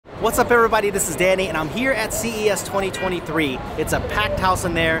What's up everybody, this is Danny and I'm here at CES 2023. It's a packed house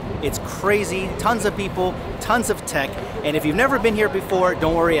in there, it's crazy, tons of people, tons of tech, and if you've never been here before,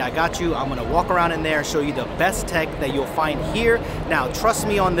 don't worry, I got you. I'm gonna walk around in there and show you the best tech that you'll find here. Now trust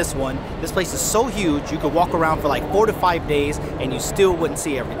me on this one, this place is so huge you could walk around for like 4 to 5 days and you still wouldn't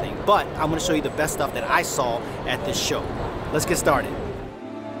see everything. But I'm gonna show you the best stuff that I saw at this show. Let's get started.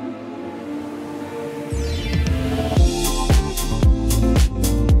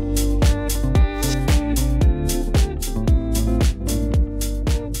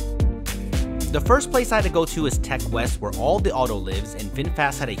 The first place I had to go to is Tech West, where all the auto lives, and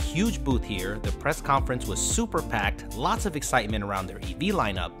Vinfast had a huge booth here. The press conference was super packed, lots of excitement around their EV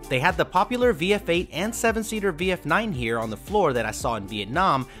lineup. They had the popular VF8 and 7-seater VF9 here on the floor that I saw in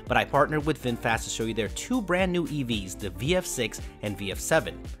Vietnam, but I partnered with Vinfast to show you their two brand new EVs, the VF6 and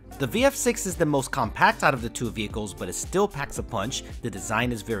VF7. The VF6 is the most compact out of the two vehicles, but it still packs a punch. The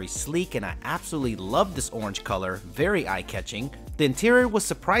design is very sleek and I absolutely love this orange color, very eye-catching. The interior was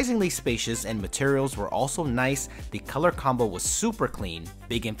surprisingly spacious and materials were also nice. The color combo was super clean.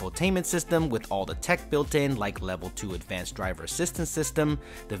 Big infotainment system with all the tech built in, like level 2 advanced driver assistance system.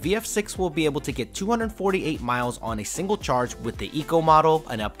 The VF6 will be able to get 248 miles on a single charge with the Eco model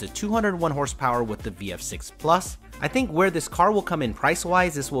and up to 201 horsepower with the VF6 Plus. I think where this car will come in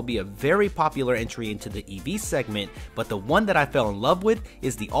price-wise, this will be a very popular entry into the EV segment, but the one that I fell in love with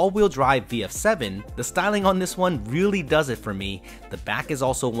is the all-wheel drive VF7. The styling on this one really does it for me. The back is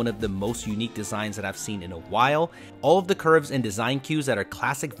also one of the most unique designs that I've seen in a while. All of the curves and design cues that are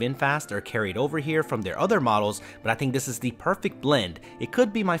classic Vinfast are carried over here from their other models, but I think this is the perfect blend. It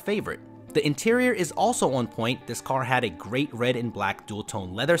could be my favorite. The interior is also on point. This car had a great red and black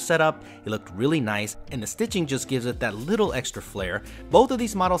dual-tone leather setup. It looked really nice, and the stitching just gives it that little extra flair. Both of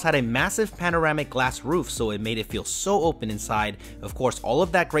these models had a massive panoramic glass roof, so it made it feel so open inside. Of course, all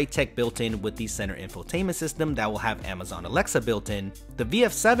of that great tech built in with the center infotainment system that will have Amazon Alexa built in. The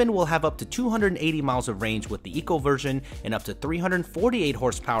VF7 will have up to 280 miles of range with the Eco version and up to 348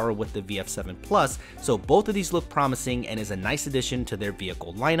 horsepower with the VF7 Plus, so both of these look promising and is a nice addition to their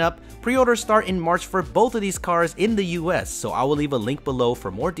vehicle lineup. Pre-orders start in March for both of these cars in the US, so I will leave a link below for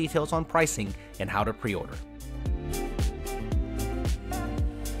more details on pricing and how to pre-order.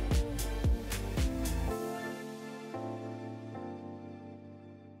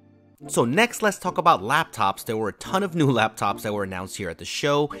 So next, let's talk about laptops. There were a ton of new laptops that were announced here at the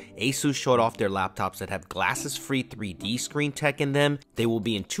show. Asus showed off their laptops that have glasses-free 3D screen tech in them. They will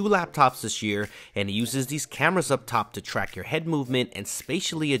be in 2 laptops this year, and it uses these cameras up top to track your head movement and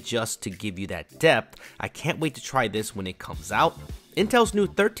spatially adjust to give you that depth. I can't wait to try this when it comes out. Intel's new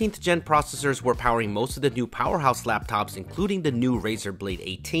 13th gen processors were powering most of the new powerhouse laptops, including the new Razer Blade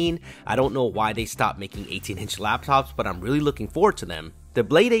 18. I don't know why they stopped making 18-inch laptops, but I'm really looking forward to them. The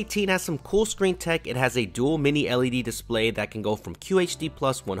Blade 18 has some cool screen tech. It has a dual mini LED display that can go from QHD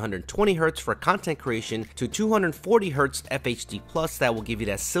plus 120Hz for content creation to 240Hz FHD plus that will give you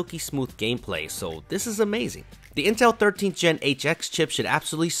that silky smooth gameplay, so this is amazing. The Intel 13th Gen HX chip should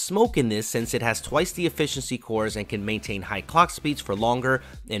absolutely smoke in this since it has twice the efficiency cores and can maintain high clock speeds for longer,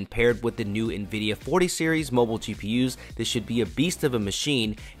 and paired with the new NVIDIA 40 series mobile GPUs, this should be a beast of a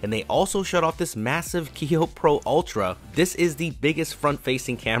machine. And they also showed off this massive Kiyo Pro Ultra. This is the biggest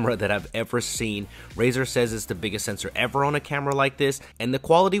front-facing camera that I've ever seen. Razer says it's the biggest sensor ever on a camera like this, and the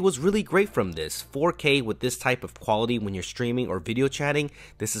quality was really great from this. 4K with this type of quality when you're streaming or video chatting,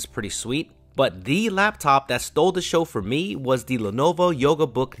 this is pretty sweet. But the laptop that stole the show for me was the Lenovo Yoga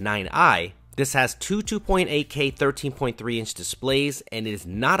Book 9i. This has two 2.8K 13.3 inch displays, and it is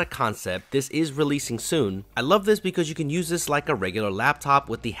not a concept. This is releasing soon. I love this because you can use this like a regular laptop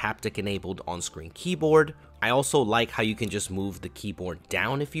with the haptic enabled on-screen keyboard. I also like how you can just move the keyboard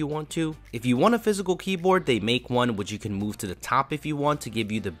down if you want to. If you want a physical keyboard, they make one which you can move to the top if you want to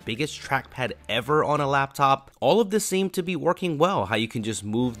give you the biggest trackpad ever on a laptop. All of this seemed to be working well, how you can just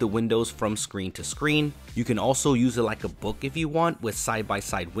move the windows from screen to screen. You can also use it like a book if you want with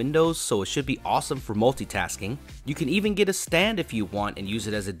side-by-side windows, so it should be awesome for multitasking. You can even get a stand if you want and use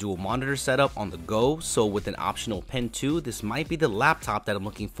it as a dual monitor setup on the go, so with an optional pen too, this might be the laptop that I'm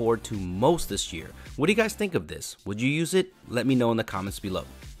looking forward to most this year. What do you guys think of this? Would you use it? Let me know in the comments below.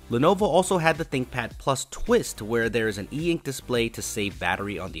 Lenovo also had the ThinkPad Plus twist, where there is an e-ink display to save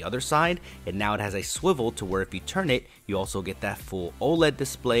battery on the other side, and now it has a swivel to where if you turn it, you also get that full OLED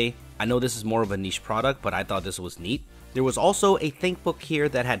display. I know this is more of a niche product, but I thought this was neat. There was also a ThinkBook here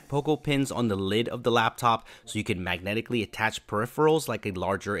that had pogo pins on the lid of the laptop so you could magnetically attach peripherals like a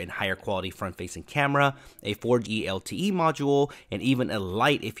larger and higher quality front-facing camera, a 4G LTE module, and even a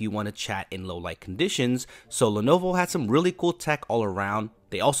light if you want to chat in low light conditions. So Lenovo had some really cool tech all around.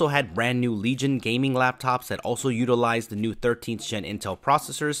 They also had brand new Legion gaming laptops that also utilized the new 13th gen Intel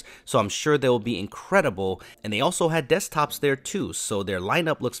processors, so I'm sure they will be incredible. And they also had desktops there too, so their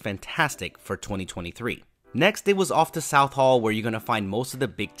lineup looks fantastic for 2023. Next, it was off to South Hall where you're going to find most of the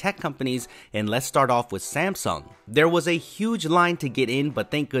big tech companies, and let's start off with Samsung. There was a huge line to get in,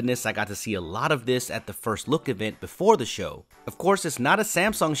 but thank goodness I got to see a lot of this at the first look event before the show. Of course, it's not a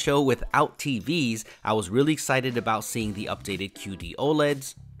Samsung show without TVs. I was really excited about seeing the updated QD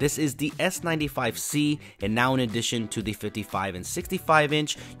OLEDs. This is the S95C, and now in addition to the 55 and 65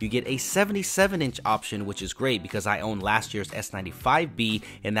 inch, you get a 77 inch option, which is great because I own last year's S95B,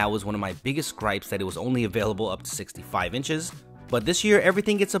 and that was one of my biggest gripes that it was only available up to 65 inches. But this year,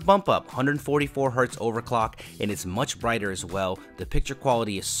 everything gets a bump up, 144Hz overclock, and it's much brighter as well. The picture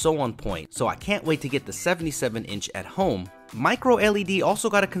quality is so on point, so I can't wait to get the 77 inch at home. Micro LED also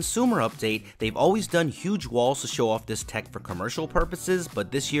got a consumer update. They've always done huge walls to show off this tech for commercial purposes,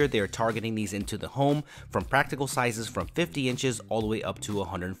 but this year they are targeting these into the home from practical sizes from 50 inches all the way up to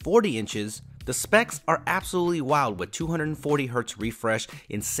 140 inches. The specs are absolutely wild with 240Hz refresh,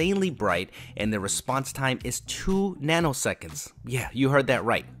 insanely bright, and the response time is 2 nanoseconds. Yeah, you heard that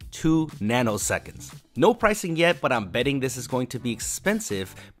right. 2 nanoseconds. No pricing yet, but I'm betting this is going to be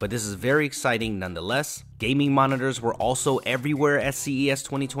expensive, but this is very exciting nonetheless. Gaming monitors were also everywhere at CES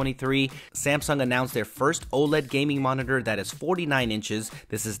 2023. Samsung announced their first OLED gaming monitor that is 49 inches.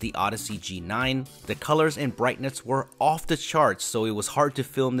 This is the Odyssey G9. The colors and brightness were off the charts, so it was hard to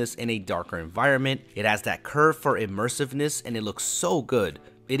film this in a darker environment. It has that curve for immersiveness, and it looks so good.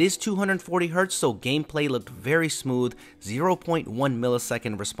 It is 240Hz, so gameplay looked very smooth, 0.1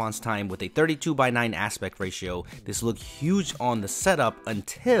 millisecond response time with a 32:9 aspect ratio. This looked huge on the setup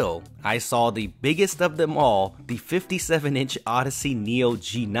until I saw the biggest of them all, the 57-inch Odyssey Neo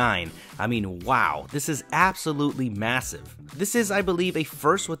G9. I mean, wow, this is absolutely massive. This is, I believe, a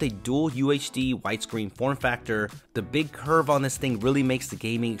first with a dual UHD widescreen form factor. The big curve on this thing really makes the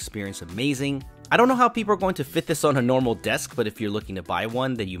gaming experience amazing. I don't know how people are going to fit this on a normal desk, but if you're looking to buy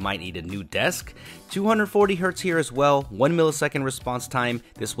one, then you might need a new desk. 240Hz here as well, 1 millisecond response time.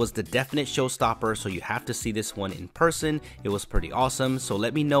 This was the definite showstopper, so you have to see this one in person. It was pretty awesome, so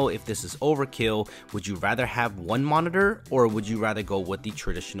let me know if this is overkill. Would you rather have one monitor, or would you rather go with the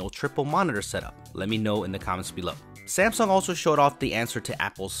traditional triple monitor setup? Let me know in the comments below. Samsung also showed off the answer to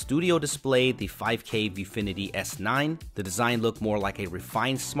Apple's Studio display, the 5K Viewfinity S9. The design looked more like a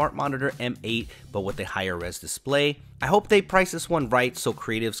refined smart monitor M8, but with a higher res display. I hope they price this one right so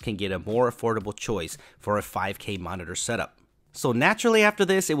creatives can get a more affordable choice for a 5K monitor setup. So naturally after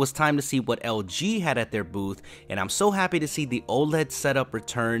this, it was time to see what LG had at their booth, and I'm so happy to see the OLED setup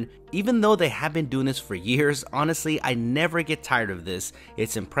return. Even though they have been doing this for years, honestly, I never get tired of this.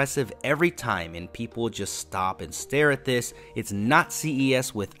 It's impressive every time, and people just stop and stare at this. It's not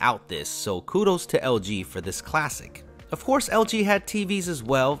CES without this, so kudos to LG for this classic. Of course, LG had TVs as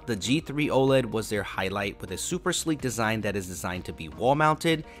well. The G3 OLED was their highlight with a super sleek design that is designed to be wall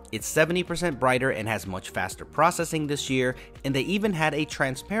mounted. It's 70% brighter and has much faster processing this year, and they even had a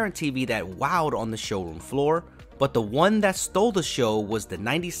transparent TV that wowed on the showroom floor. But the one that stole the show was the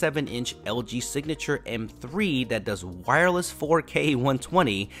 97-inch LG Signature M3 that does wireless 4K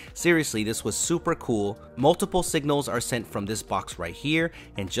 120. Seriously, this was super cool. Multiple signals are sent from this box right here,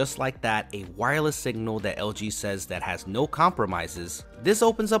 and just like that, a wireless signal that LG says that has no compromises. This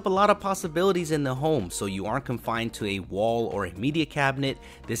opens up a lot of possibilities in the home, so you aren't confined to a wall or a media cabinet.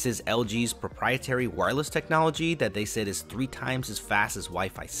 This is LG's proprietary wireless technology that they said is 3 times as fast as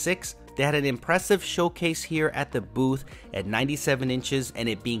Wi-Fi 6. They had an impressive showcase here at the booth at 97 inches, and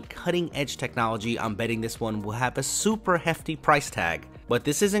it being cutting edge technology, I'm betting this one will have a super hefty price tag. But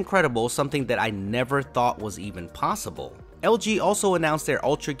this is incredible, something that I never thought was even possible. LG also announced their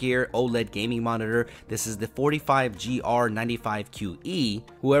Ultragear OLED gaming monitor. This is the 45GR95QE.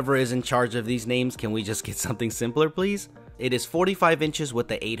 Whoever is in charge of these names, can we just get something simpler, please? It is 45 inches with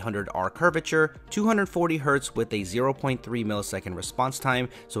the 800R curvature, 240Hz with a 0.3 millisecond response time,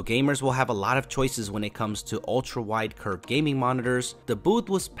 so gamers will have a lot of choices when it comes to ultra-wide curved gaming monitors. The booth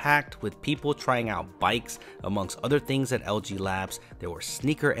was packed with people trying out bikes, amongst other things at LG Labs. There were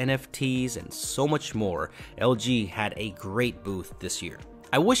sneaker NFTs and so much more. LG had a great booth this year.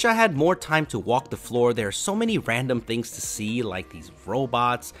 I wish I had more time to walk the floor. There are so many random things to see, like these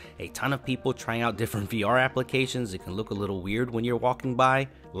robots, a ton of people trying out different VR applications. It can look a little weird when you're walking by.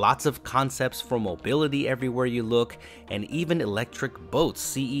 Lots of concepts for mobility everywhere you look, and even electric boats.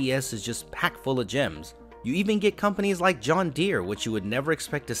 CES is just packed full of gems. You even get companies like John Deere, which you would never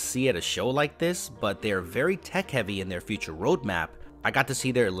expect to see at a show like this, but they're very tech heavy in their future roadmap. I got to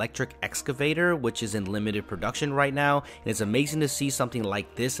see their electric excavator, which is in limited production right now, and it's amazing to see something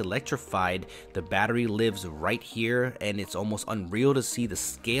like this electrified. The battery lives right here, and it's almost unreal to see the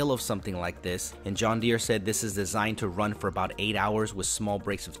scale of something like this. And John Deere said this is designed to run for about 8 hours with small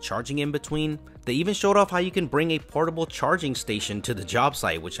breaks of charging in between. They even showed off how you can bring a portable charging station to the job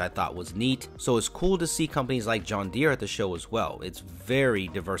site, which I thought was neat. So it's cool to see companies like John Deere at the show as well. It's very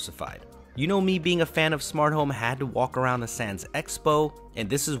diversified. You know, me being a fan of smart home, had to walk around the Sans Expo, and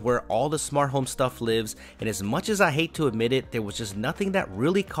this is where all the smart home stuff lives, and as much as I hate to admit it, there was just nothing that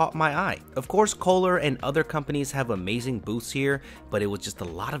really caught my eye. Of course, Kohler and other companies have amazing booths here, but it was just a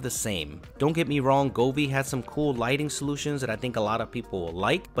lot of the same. Don't get me wrong, Govee had some cool lighting solutions that I think a lot of people will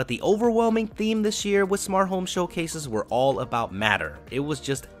like, but the overwhelming theme this year with smart home showcases were all about Matter. It was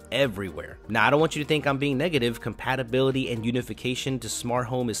just everywhere. Now, I don't want you to think I'm being negative. Compatibility and unification to smart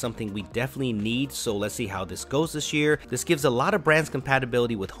home is something we definitely need, so let's see how this goes this year. This gives a lot of brands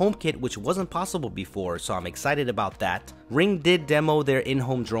compatibility with HomeKit, which wasn't possible before, so I'm excited about that. Ring did demo their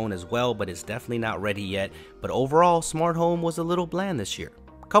in-home drone as well, but it's definitely not ready yet. But overall, smart home was a little bland this year.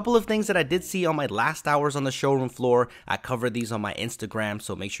 Couple of things that I did see on my last hours on the showroom floor. I covered these on my Instagram,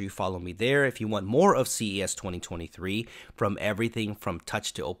 so make sure you follow me there if you want more of CES 2023, from everything from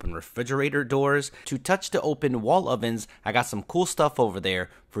touch to open refrigerator doors to touch to open wall ovens. I got some cool stuff over there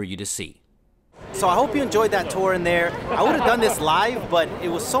for you to see. So I hope you enjoyed that tour in there. I would have done this live, but it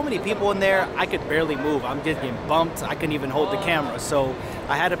was so many people in there, I could barely move. I'm just getting bumped. I couldn't even hold the camera. So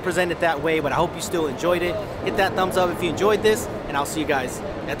I had to present it that way, but I hope you still enjoyed it. Hit that thumbs up if you enjoyed this, and I'll see you guys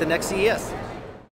at the next CES.